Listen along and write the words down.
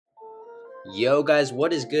Yo guys,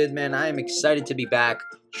 what is good, man? I am excited to be back.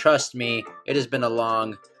 Trust me, it has been a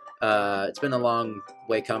long it's been a long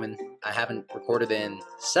way coming. I haven't recorded in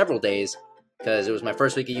several days because it was my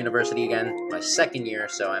first week at university again, my second year,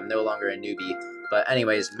 so I'm no longer a newbie. But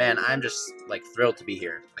anyways, man, I'm just like thrilled to be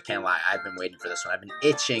here. I can't lie, I've been waiting for this one. I've been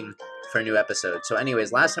itching for a new episode. So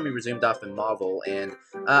anyways, last time we resumed off in Mauville, and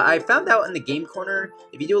I found out in the game corner,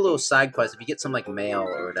 if you do a little side quest, if you get some like mail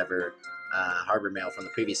or whatever, harbor mail from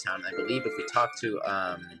the previous town, I believe if we talk to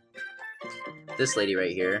this lady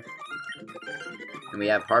right here, and we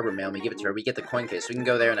have harbor mail, and we give it to her, we get the coin case. We can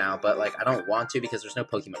go there now, but like I don't want to because there's no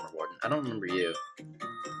Pokemon reward. I don't remember you.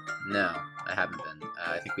 No, I haven't been.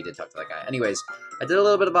 I think we did talk to that guy. Anyways, I did a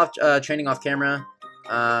little bit of training off camera.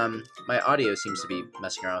 My audio seems to be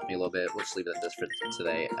messing around with me a little bit. We'll just leave it at this for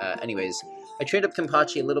today. Anyways, I trained up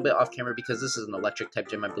Kenpachi a little bit off camera because this is an electric type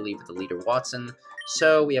gym, I believe, with the leader Watson.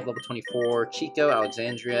 So we have level 24 Chico,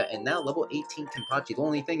 Alexandria, and now level 18 Kenpachi. The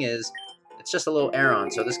only thing is, it's just a little Aeron,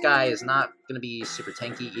 so this guy is not going to be super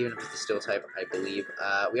tanky, even if it's the steel type, I believe.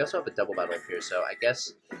 We also have a double battle up here, so I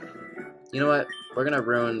guess, you know what? We're going to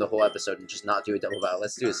ruin the whole episode and just not do a double battle.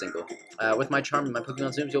 Let's do a single. With my charm and my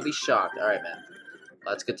Pokemon zooms, you'll be shocked. Alright, man.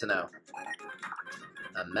 That's good to know.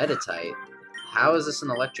 A Meditite? How is this an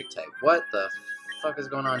electric type? What the fuck is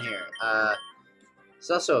going on here? It's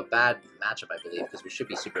also a bad matchup, I believe, because we should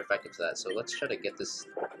be super effective to that. So let's try to get this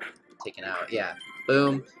taken out. Yeah.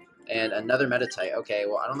 Boom. And another Meditite. Okay,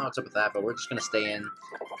 well, I don't know what's up with that, but we're just going to stay in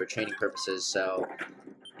for training purposes. So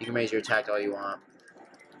you can raise your attack all you want.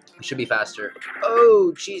 It should be faster.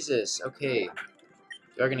 Oh, Jesus. Okay.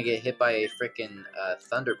 You're going to get hit by a freaking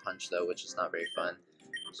Thunder Punch, though, which is not very fun.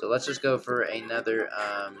 So let's just go for another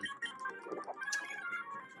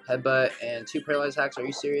Headbutt and 2 Paralyzed Hacks. Are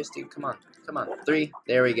you serious, dude? Come on. Come on. 3.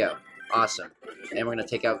 There we go. Awesome. And we're going to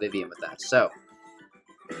take out Vivian with that. So,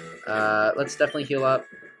 let's definitely heal up.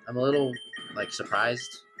 I'm a little, like, surprised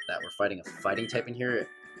that we're fighting a fighting type in here.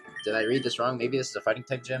 Did I read this wrong? Maybe this is a fighting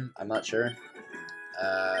type gym? I'm not sure.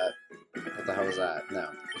 What the hell is that? No.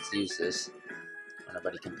 Let's use this on our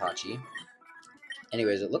buddy Kenpachi.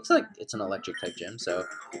 Anyways, it looks like it's an electric type gym, so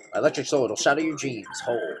electric soul, it'll shatter your dreams.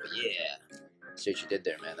 Oh, yeah. See what you did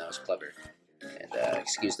there, man. That was clever. And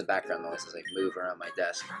excuse the background noise as I move around my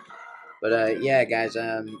desk. But yeah, guys,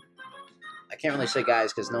 I can't really say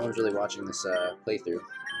guys because no one's really watching this playthrough.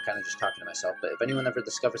 I'm kind of just talking to myself. But if anyone ever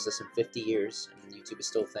discovers this in 50 years and YouTube is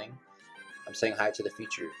still a thing, I'm saying hi to the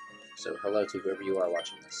future. So hello to whoever you are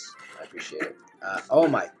watching this. I appreciate it. Oh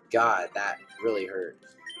my god, that really hurt.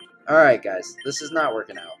 Alright, guys, this is not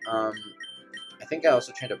working out. I think I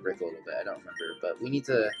also trained up Brick a little bit. I don't remember, but we need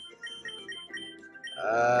to...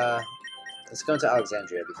 let's go into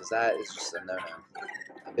Alexandria, because that is just a no-no.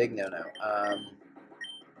 A big no-no.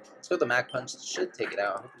 Let's go with the Mac Punch. Should take it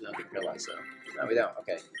out. I hope we don't get paralyzed, though. No, we don't.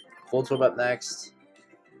 Okay. Full Twib up next.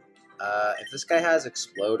 If this guy has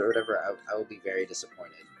Explode or whatever, I will be very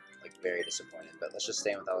disappointed. Like, very disappointed. But let's just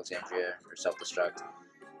stay in with Alexandria, or Self-Destruct.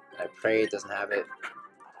 And I pray it doesn't have it.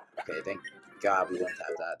 Okay, thank God we wouldn't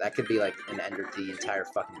have that. That could be like an ender to the entire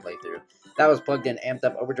fucking playthrough. That was plugged in, amped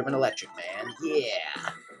up, overdriven electric, man.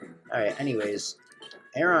 Yeah! Alright, anyways.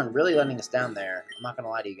 Aeron really letting us down there. I'm not gonna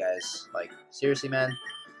lie to you guys. Like, seriously, man?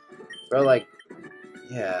 Bro, like,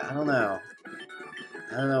 yeah, I don't know.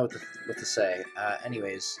 I don't know what to say.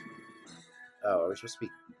 Anyways. Oh, are we supposed to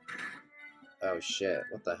be... Oh, shit.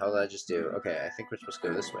 What the hell did I just do? Okay, I think we're supposed to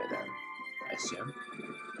go this way, then. I assume.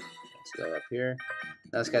 Let's go up here.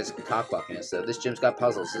 Now this guy's cockblocking us, though. This gym's got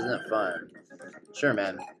puzzles. Isn't it fun? Sure,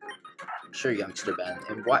 man. Sure, youngster Ben.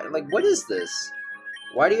 And why? Like, what is this?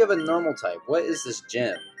 Why do you have a normal type? What is this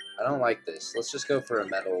gym? I don't like this. Let's just go for a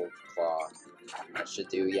Metal Claw. That should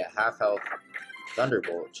do, yeah, half health.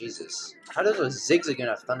 Thunderbolt. Jesus. How does a Zigzagoon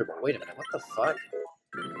have Thunderbolt? Wait a minute. What the fuck?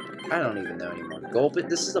 I don't even know anymore. Gulpit?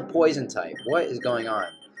 This is a poison type. What is going on?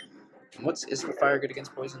 Isn't the fire good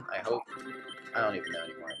against poison? I hope. I don't even know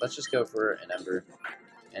anymore. Let's just go for an Ember.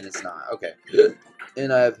 And it's not. Okay.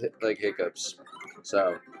 And I have, like, hiccups.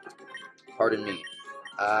 So, pardon me.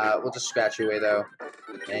 We'll just scratch you away, though.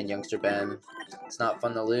 And youngster Ben. It's not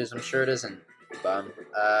fun to lose. I'm sure it isn't. Bum.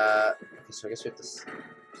 Okay, so I guess we have to...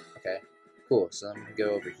 Okay. Cool. So I'm going to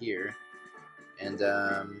go over here. And,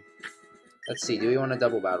 let's see. Do we want a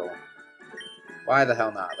double battle? Why the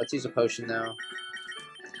hell not? Let's use a potion, though.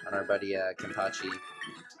 On our buddy, Kenpachi.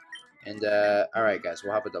 And, alright guys,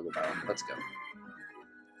 we'll have a double battle. Let's go.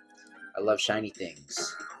 I love shiny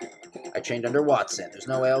things. I trained under Watson. There's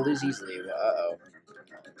no way I'll lose easily. Uh-oh.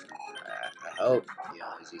 I hope you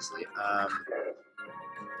don't lose easily.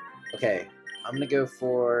 Okay. I'm gonna go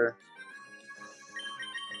for...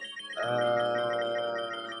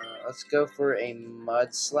 let's go for a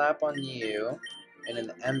Mud Slap on you and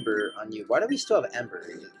an Ember on you. Why do we still have Ember?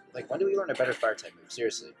 Like, when do we learn a better fire type move?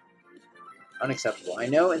 Seriously. Unacceptable. I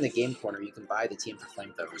know in the game corner you can buy the TM for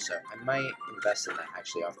flamethrower, so I might invest in that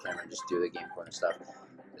actually off camera and just do the game corner stuff,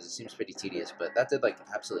 because it seems pretty tedious, but that did like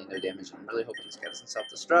absolutely no damage, and I'm really hoping this guy doesn't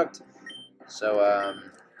self-destruct. So, I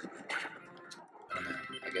don't know.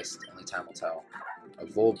 I guess only time will tell. A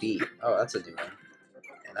Volbeat. Oh, that's a new one.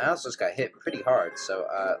 And I also just got hit pretty hard, so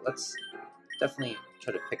let's definitely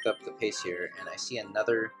try to pick up the pace here, and I see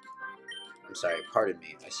another, I'm sorry, pardon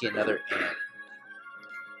me, I see another ant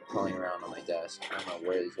crawling around on my desk. I don't know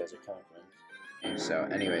where these guys are coming from. So,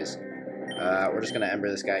 anyways, we're just gonna ember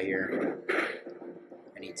this guy here.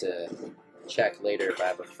 I need to check later if I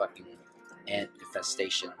have a fucking ant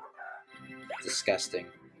infestation. Disgusting.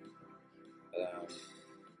 Or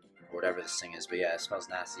whatever this thing is, but yeah, it smells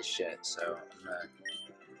nasty as shit, so I'm gonna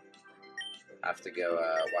have to go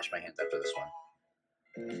wash my hands after this one.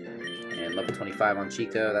 And level 25 on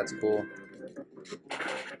Chico, that's cool.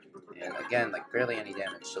 And again, like barely any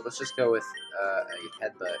damage. So let's just go with a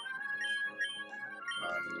headbutt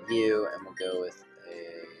on you, and we'll go with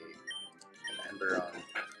an ember on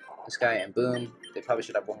this guy, and boom. They probably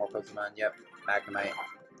should have one more Pokemon. Yep, Magnemite.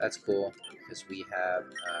 That's cool, because we have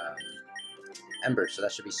Ember, so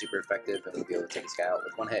that should be super effective, and we'll be able to take this guy out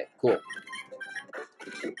with one hit. Cool.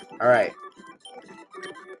 Alright.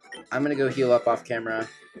 I'm going to go heal up off camera,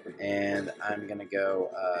 and I'm going to go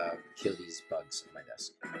kill these bugs on my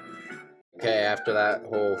desk. Okay, after that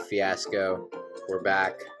whole fiasco, we're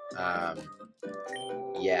back.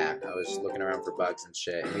 Yeah, I was looking around for bugs and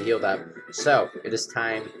shit, and we healed up. So, it is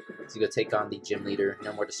time to go take on the gym leader.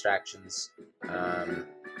 No more distractions.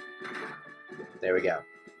 There we go.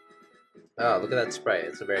 Oh, look at that sprite.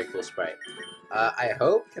 It's a very cool sprite. I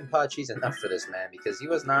hope Kenpachi's enough for this man, because he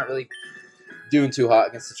was not really doing too hot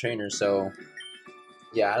against the trainer, so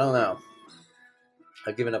yeah, I don't know.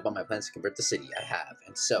 I've given up on my plans to convert the city. I have,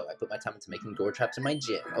 and so I put my time into making door traps in my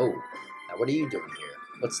gym. Oh, now what are you doing here?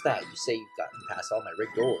 What's that? You say you've gotten past all my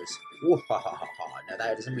rigged doors. Whoa, ha ha ha ha. Now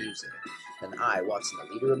that is amusing. Then I, Watson,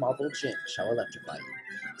 the leader of Mauville Gym, shall electrify you.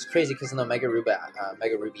 It's crazy because in the Mega Ruby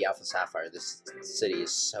Alpha Sapphire, this city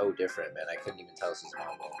is so different, man. I couldn't even tell this is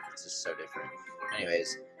Mauville. It's just so different.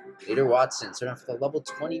 Anyways, Leader Watson, starting off with a level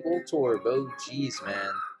 20 Voltorb. Oh, jeez,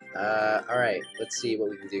 man. Alright, let's see what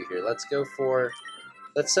we can do here. Let's go for...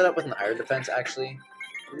 Let's set up with an Iron Defense, actually.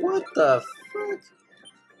 What the fuck?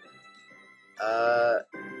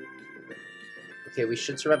 Okay, we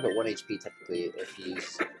should survive at 1 HP, technically, if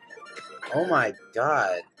he's... Oh my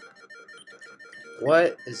god.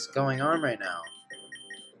 What is going on right now?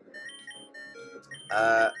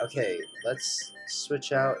 Okay, let's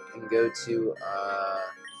switch out and go to,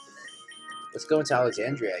 let's go into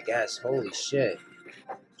Alexandria, I guess. Holy shit.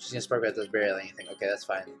 She's gonna spark, but does barely anything. Okay, that's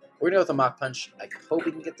fine. We're gonna go with a Mach Punch. I hope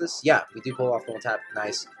we can get this. Yeah, we do pull off Golden Tap.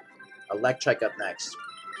 Nice. Electric up next.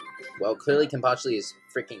 Well, clearly Kenpachi is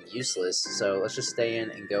freaking useless, so let's just stay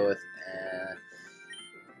in and go with,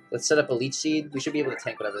 let's set up a Leech Seed. We should be able to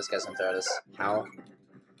tank whatever this guy's gonna throw at us. How?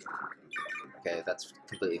 Okay, that's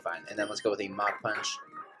completely fine. And then let's go with a Mach Punch.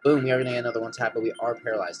 Boom, we are gonna get another one tap, but we are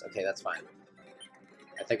paralyzed. Okay, that's fine.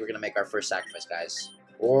 I think we're gonna make our first sacrifice, guys.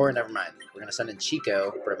 Or, never mind. We're gonna send in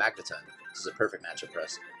Chico for a Magneton. This is a perfect matchup for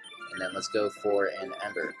us. And then let's go for an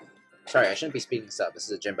Ember. Sorry, I shouldn't be speeding this up. This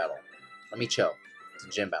is a gym battle. Let me chill. It's a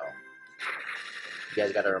gym battle. You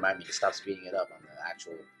guys gotta remind me to stop speeding it up on the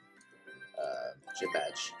actual gym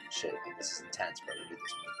badge shit. Like, this is intense, bro. We need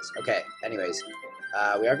this. Okay, anyways.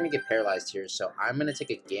 We are gonna get paralyzed here, so I'm gonna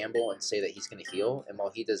take a gamble and say that he's gonna heal. And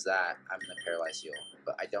while he does that, I'm gonna paralyze heal.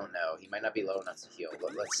 But I don't know. He might not be low enough to heal.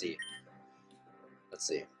 But let's see. Let's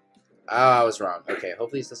see. Oh, I was wrong. Okay,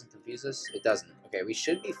 hopefully this doesn't confuse us. It doesn't. Okay, we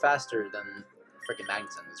should be faster than freaking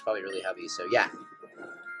Magneton. It's probably really heavy, so yeah.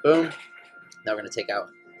 Boom. Now we're going to take out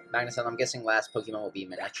Magneton. I'm guessing last Pokemon will be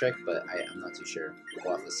Manectric, but I'm not too sure.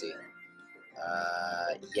 We'll have to see.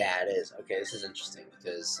 Yeah, it is. Okay, this is interesting,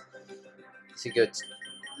 because this could go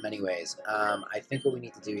many ways. I think what we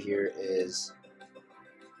need to do here is...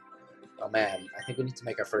 Oh man, I think we need to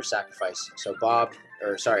make our first sacrifice. So Bob,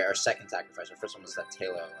 or sorry, our second sacrifice. Our first one was that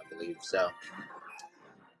Talo, I believe. So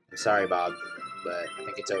I'm sorry, Bob, but I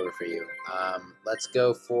think it's over for you. Let's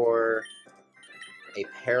go for a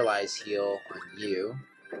paralyze heal on you,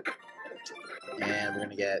 and we're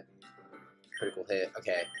gonna get critical hit.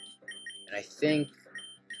 Okay, and I think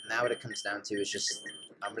now what it comes down to is just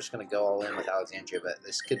I'm just going to go all in with Alexandria, but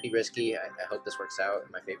this could be risky. I hope this works out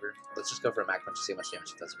in my favor. Let's just go for a Mach Punch to see how much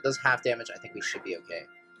damage it does. If it does half damage, I think we should be okay.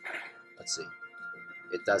 Let's see.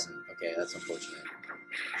 It doesn't. Okay, that's unfortunate.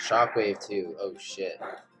 Shockwave too. Oh, shit.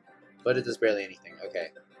 but it does barely anything. Okay.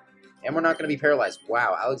 And we're not going to be paralyzed.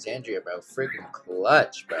 Wow, Alexandria, bro. Freaking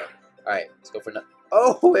clutch, bro. Alright, let's go for...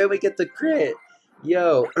 Oh, and we get the crit!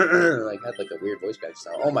 Yo, like, had like a weird voice crack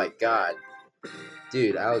style. Oh my god.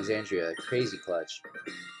 Dude, Alexandria, crazy clutch.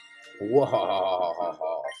 Whoa,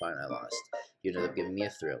 fine, I lost. You ended up giving me a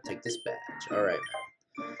thrill. Take this badge. Alright,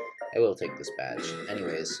 man. I will take this badge.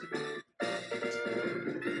 Anyways. Get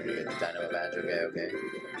the Dynamo badge. Okay.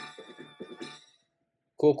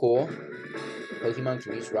 Cool. Pokemon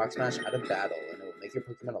can use Rock Smash out of battle, and it will make your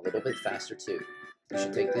Pokemon a little bit faster, too. You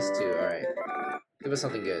should take this, too. Alright. Give us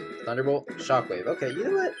something good. Thunderbolt? Shockwave. Okay, you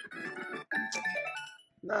know what?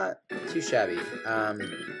 Not too shabby.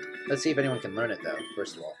 Let's see if anyone can learn it, though,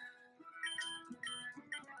 first of all.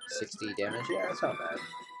 60 damage? Yeah, that's not bad.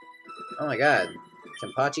 Oh my god.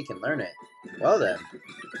 Kenpachi can learn it. Well then.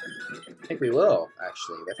 I think we will,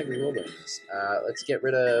 actually. I think we will learn this. Let's get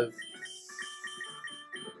rid of...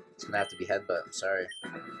 It's gonna have to be Headbutt, I'm sorry.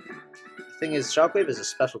 The thing is, Shockwave is a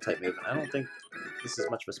special type move, and I don't think this is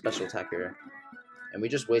much of a special attacker. And we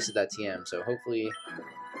just wasted that TM, so hopefully...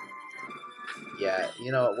 Yeah,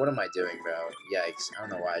 you know, what am I doing, bro? Yikes, I don't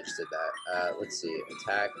know why I just did that. Let's see.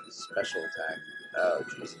 Attack, special attack. Oh,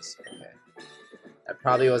 Jesus. Okay. That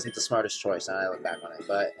probably wasn't the smartest choice, now I look back on it.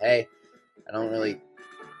 But, hey, I don't really...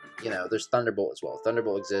 You know, there's Thunderbolt as well.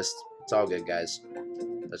 Thunderbolt exists. It's all good, guys.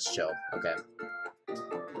 Let's chill. Okay.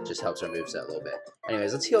 Just helps our moveset a little bit.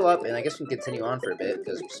 Anyways, let's heal up, and I guess we can continue on for a bit,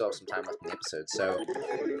 because we still have some time left in the episode. So,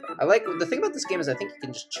 the thing about this game is I think you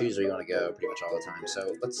can just choose where you want to go pretty much all the time.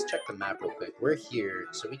 So, let's check the map real quick. We're here,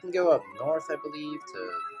 so we can go up north, I believe,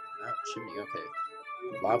 to Mount Chimney, okay.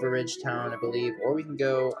 Lava Ridge Town, I believe, or we can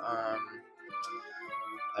go,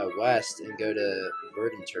 west and go to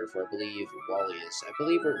Verdant Turf, where I believe Wally is. I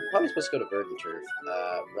believe we're probably supposed to go to Verdant Turf,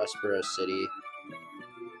 Rustboro City.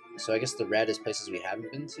 So I guess the red is places we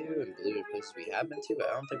haven't been to, and blue are places we have been to, but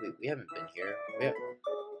I don't think we haven't been here.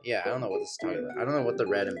 Yeah, I don't know what this is talking about. I don't know what the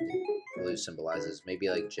red and blue symbolizes. Maybe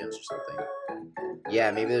like gyms or something.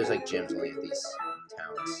 Yeah, maybe there's like gyms only at these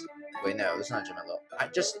towns. Wait, no, there's not a gym at Low. I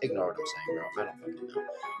just ignore what I'm saying, bro. I don't fucking know.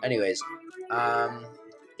 Anyways,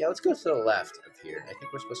 yeah, let's go to the left of here. I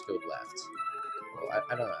think we're supposed to go left. Well,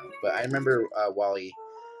 I don't know, but I remember Wally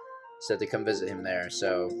said to come visit him there,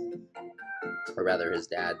 so... Or rather, his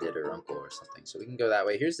dad did, or uncle or something. So we can go that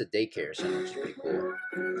way. Here's the daycare center, which is pretty cool.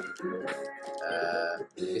 I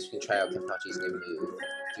guess we can try out Kenpachi's new move.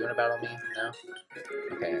 Do you want to battle me? No?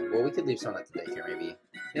 Okay, well, we could leave someone at the daycare, maybe.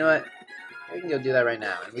 You know what? We can go do that right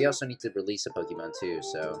now. And we also need to release a Pokemon, too,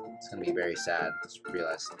 so it's going to be very sad. Just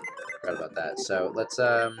realized. Forgot about that. So, let's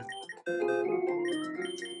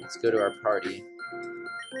go to our party.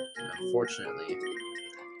 Unfortunately,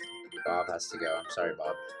 Bob has to go. I'm sorry,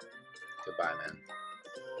 Bob. Goodbye,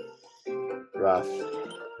 man. Rough.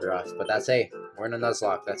 But that's, hey, we're in a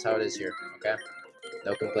Nuzlocke. That's how it is here, okay?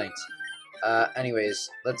 No complaints.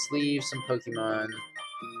 Anyways, let's leave some Pokemon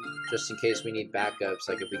just in case we need backups,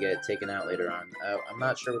 like if we get taken out later on. I'm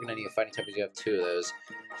not sure we're going to need a fighting type because we have 2 of those.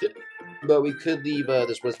 But we could leave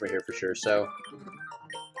this Whisper here for sure, so...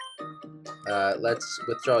 let's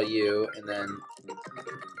withdraw you, and then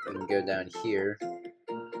we can go down here.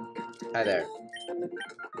 Hi there.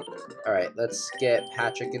 Alright, let's get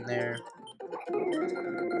Patrick in there.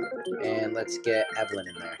 And let's get Evelyn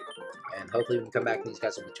in there. And hopefully we can come back and these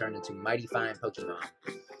guys will be turned into mighty fine Pokemon.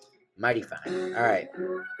 Mighty fine. Alright.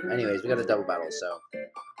 Anyways, we got a double battle, so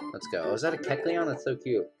let's go. Oh, is that a Kecleon? That's so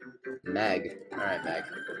cute. Meg. Alright, Meg.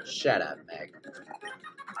 Shut up, Meg.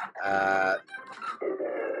 Alright,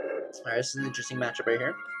 this is an interesting matchup right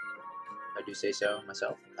here. I do say so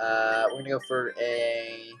myself. We're gonna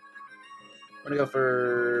go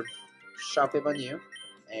for Shockwave on you,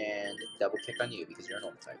 and Double Kick on you, because you're a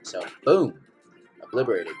normal type. So, boom!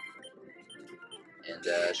 Obliterated. And,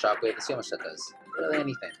 Shockwave, let's see how much that does. Really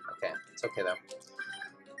anything. Okay, it's okay, though. I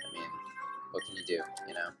mean, what can you do,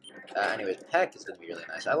 you know? Anyways, Peck is gonna be really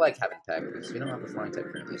nice. I like having Peck, because we don't have a flying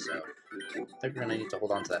type currently, so I think we're gonna need to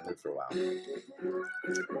hold on to that move for a while.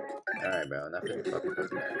 Alright, bro, enough of the fucking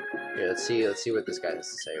Pokemon. Here, let's see what this guy has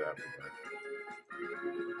to say about Pokemon.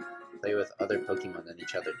 Play with other Pokemon than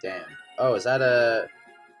each other. Damn. Oh, is that a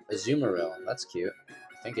Azumarill? That's cute.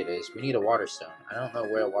 I think it is. We need a Water Stone. I don't know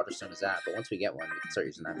where a Water Stone is at, but once we get one, we can start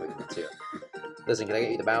using that Pokemon too. Listen, can I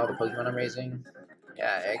get you to battle the Pokemon I'm raising?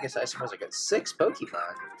 Yeah, I suppose I got 6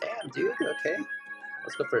 Pokemon. Damn, dude. Okay.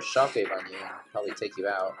 Let's go for a Shockwave on you and probably take you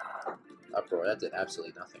out. Uproar. That did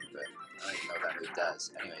absolutely nothing, but I don't even know what that move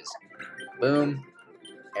does. Anyways. Boom.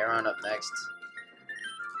 Aeron up next.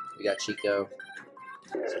 We got Chico.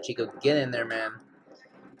 So Chico, get in there, man.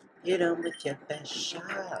 Hit him with your best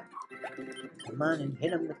shot. Come on and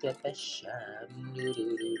hit him with your best shot.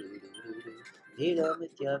 Hit him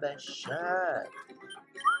with your best shot.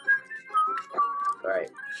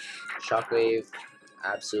 Alright. Shockwave.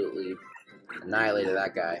 Absolutely annihilated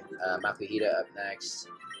that guy. Makuhita up next.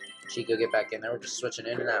 Chico, get back in there. We're just switching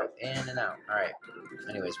in and out. In and out. Alright.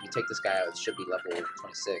 Anyways, we take this guy out. It should be level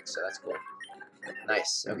 26, so that's cool.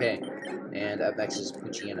 Nice. Okay. And up next is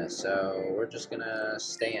Pucciana. So we're just gonna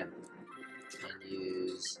stay in and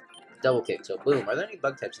use double kick. So boom. Are there any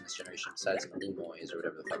bug types in this generation besides Lumoys or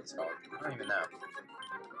whatever the fuck it's called? I don't even know.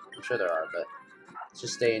 I'm sure there are, but let's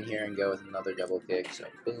just stay in here and go with another double kick. So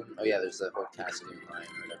boom. Oh yeah, there's the whole cascading line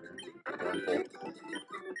or whatever.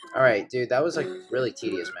 Alright, dude, that was like really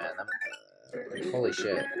tedious, man. Holy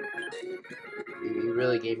shit. You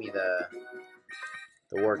really gave me the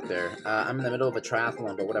work there. I'm in the middle of a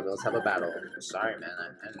triathlon, but whatever, let's have a battle. Sorry, man,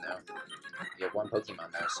 I didn't know. You have one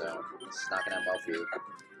Pokemon there, so it's not gonna end well for you.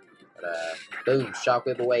 But, boom,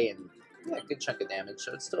 Shockwave away, and yeah, good chunk of damage.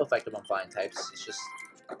 So it's still effective on flying types. It's just,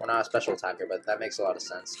 we're not a special attacker, but that makes a lot of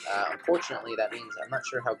sense. Unfortunately, that means I'm not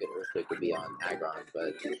sure how good Earthquake would be on Aggron,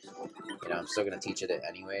 but, you know, I'm still gonna teach it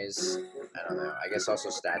anyways. I don't know. I guess also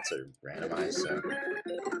stats are randomized, so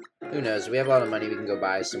who knows? We have a lot of money. We can go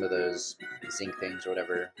buy some of those zinc things or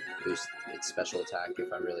whatever, boost its special attack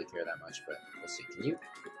if I really care that much, but we'll see. Can you?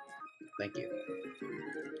 Thank you.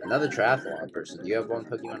 Another triathlon person. Do you have one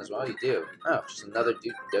Pokemon as well? You do. Oh, just another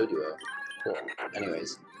Doduo. Cool.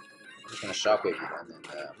 Anyways, I'm just going to Shockwave you then.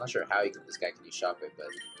 And, I'm not sure how this guy can use Shockwave, but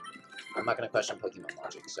I'm not going to question Pokemon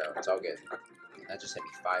logic, so it's all good. And that just hit me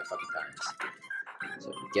 5 fucking times.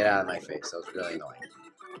 So get out of my face. That was really annoying.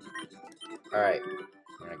 Alright.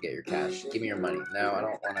 I'm gonna get your cash. Give me your money. No, I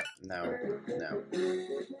don't wanna. No.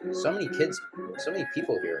 No. So many kids. So many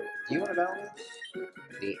people here. Do you wanna battle me?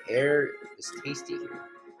 The air is tasty here.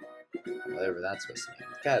 Whatever that's supposed to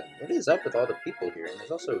mean. God, what is up with all the people here? And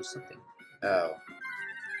there's also something. Oh.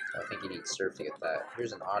 I think you need surf to get that.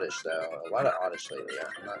 Here's an Oddish, though. A lot of Oddish lately.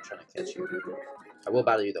 I'm not trying to catch you. I will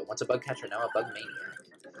battle you, though. Once a bug catcher, now a bug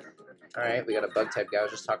maniac. Alright, we got a bug type guy. I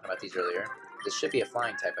was just talking about these earlier. This should be a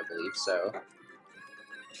flying type, I believe, so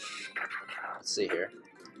let's see here.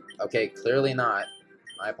 Okay, clearly not.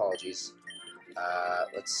 My apologies.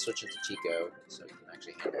 Let's switch into Chico so we can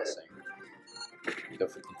actually handle this thing. Go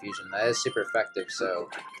for confusion. That is super effective, so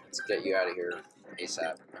let's get you out of here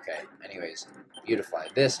ASAP. Okay, anyways. Beautifly.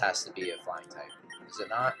 This has to be a flying type. Is it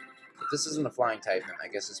not? If this isn't a flying type, then I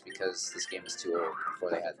guess it's because this game is too old before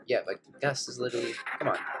they had... Yeah, like, Gust is literally... Come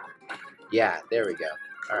on. Yeah, there we go.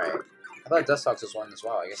 Alright. I thought Dustox was one as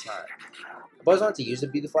well. I guess not. I've always wanted to use a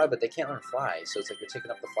Beautifly, but they can't learn Fly, so it's like you're taking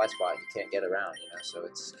up the Fly spot and you can't get around, you know? So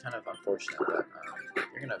it's kind of unfortunate, but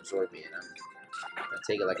you're going to absorb me, and I'm going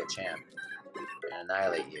to take it like a champ and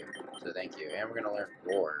annihilate you. So thank you. And we're going to learn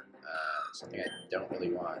Roar, something I don't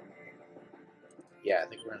really want. Yeah, I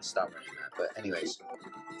think we're going to stop learning that. But anyways,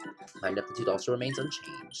 my ineptitude also remains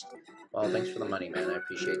unchanged. Well, thanks for the money, man. I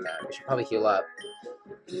appreciate that. We should probably heal up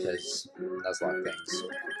because Nuzlocke things.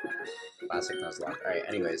 Classic Nuzlocke. Alright,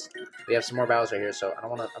 anyways, we have some more battles right here, so I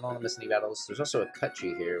don't want to miss any battles. There's also a cut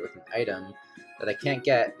tree here with an item that I can't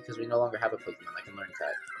get because we no longer have a Pokemon that can learn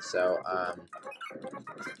cut. So,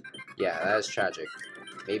 yeah, that is tragic.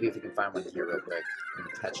 Maybe if we can find one here real quick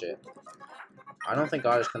and catch it. I don't think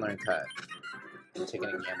Oddish can learn cut. I'm taking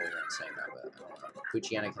a gamble here and saying that, but I don't know.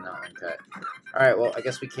 Pucciana cannot learn cut. Alright, well, I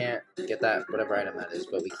guess we can't get that, whatever item that is,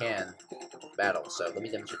 but we can battle. So let me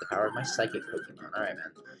demonstrate the power of my Psychic Pokemon. Alright,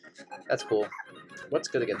 man. That's cool. What's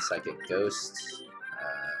good against Psychic? Ghost.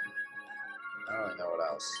 I don't really know what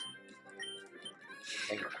else. I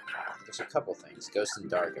think there's a couple things. Ghost and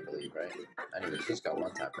Dark, I believe, right? Anyway, we just got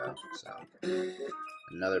one tap though, so.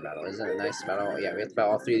 Another battle. Isn't it a nice battle? Yeah, we have to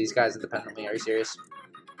battle all 3 of these guys independently. Are you serious?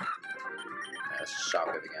 Yeah, let's just shock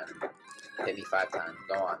it again. Hit me 5 times.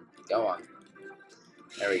 Go on. Go on.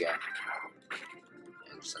 There we go.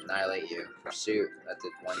 And just annihilate you. Pursuit. That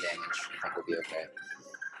did 1 damage. I think we'll be okay.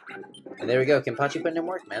 And there we go. Kenpachi putting in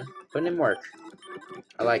work, man. Putting in work.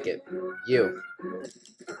 I like it. You.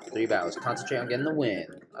 3 battles. Concentrate on getting the win.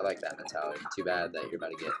 I like that mentality. Too bad that you're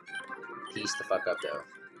about to get pieced the fuck up, though.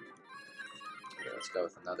 Okay, let's go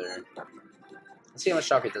with another. Let's see how much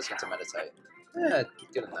shock it does against a Meta-type. Yeah,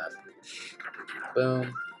 good enough.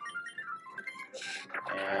 Boom.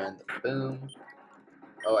 And boom.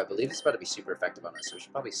 Oh, I believe it's about to be super effective on us, so we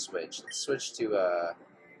should probably switch. Let's switch to, our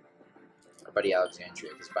buddy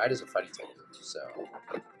Alexandria, because Bite is a fighting type move, so...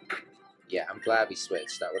 Yeah, I'm glad we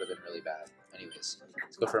switched. That would have been really bad. Anyways,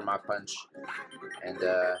 let's go for a Mach Punch. And,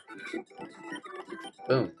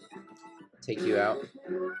 boom. take you out.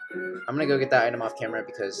 I'm gonna go get that item off camera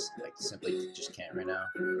because I simply just can't right now.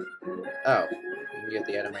 Oh, you can get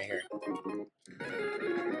the item right here.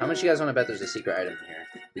 How much you guys want to bet there's a secret item in here?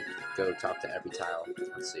 We could go talk to every tile.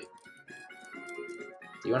 Let's see.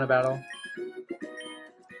 Do you want to battle?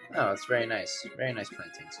 Oh, it's very nice. Very nice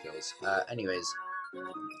planting skills. Anyways,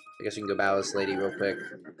 I guess we can go battle this lady real quick.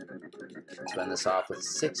 Let's end this off with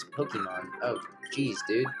 6 Pokemon. Oh, jeez,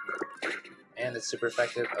 dude. And it's super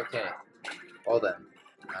effective. Okay. Well then.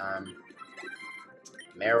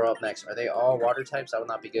 Marrow up next. Are they all water types? That would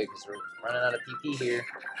not be good because we're running out of PP here.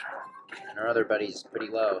 And our other buddy's pretty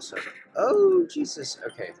low, so... Oh, Jesus.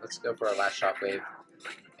 Okay, let's go for our last shockwave.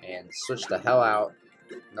 And switch the hell out.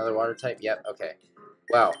 Another water type? Yep, okay.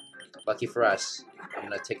 Well, lucky for us, I'm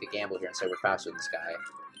going to take a gamble here and say we're faster than this guy.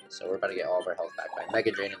 So we're about to get all of our health back by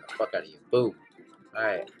Mega Draining the fuck out of you. Boom.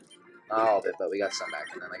 Alright. Not all of it, but we got some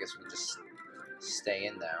back. And then I guess we can just stay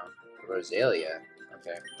in now. Rosalia.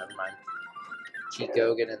 Okay, never mind.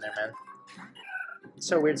 Chico, get in there, man. It's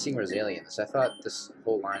so weird seeing Rosalia in this. I thought this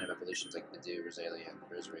whole line of evolutions like Bidoof, Rosalia, and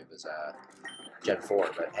Roserade was Gen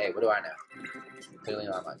 4, but hey, what do I know? Clearly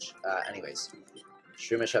not much. Anyways,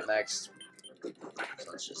 Shroomish up next.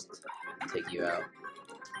 So let's just take you out.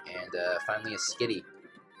 And finally a Skitty,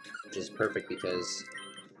 which is perfect because,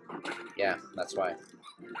 yeah, that's why.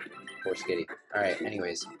 Poor Skitty. Alright,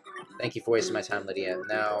 anyways. Thank you for wasting my time, Lydia.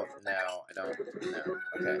 No, I don't. No.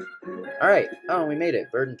 Okay. Alright. Oh, we made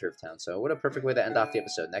it. Bird and Turf Town. So, what a perfect way to end off the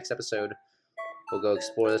episode. Next episode, we'll go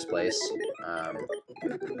explore this place. I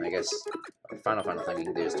guess final thing we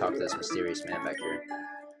can do is talk to this mysterious man back here.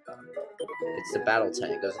 It's the battle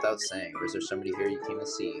tent. It goes without saying. Or is there somebody here you came to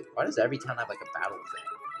see? Why does every town have like a battle thing?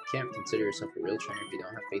 You can't consider yourself a real trainer if you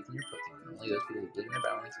don't have faith in your Pokemon. Only those people who believe in their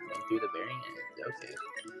battling can run through the very end. Okay.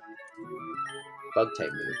 Bug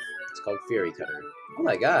type move. It's called Fury Cutter. Oh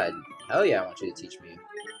my god. Hell yeah, I want you to teach me.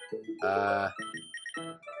 A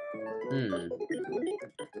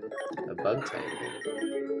bug type.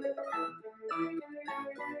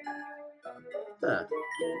 Huh.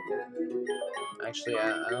 Actually,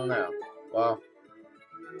 I don't know. Well,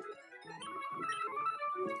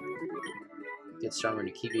 get stronger when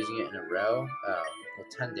you keep using it in a row. Oh, well,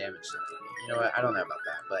 10 damage. You know what? I don't know about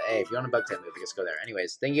that. But hey, if you want a bug type move, I guess go there.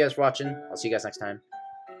 Anyways, thank you guys for watching. I'll see you guys next time.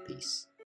 Peace.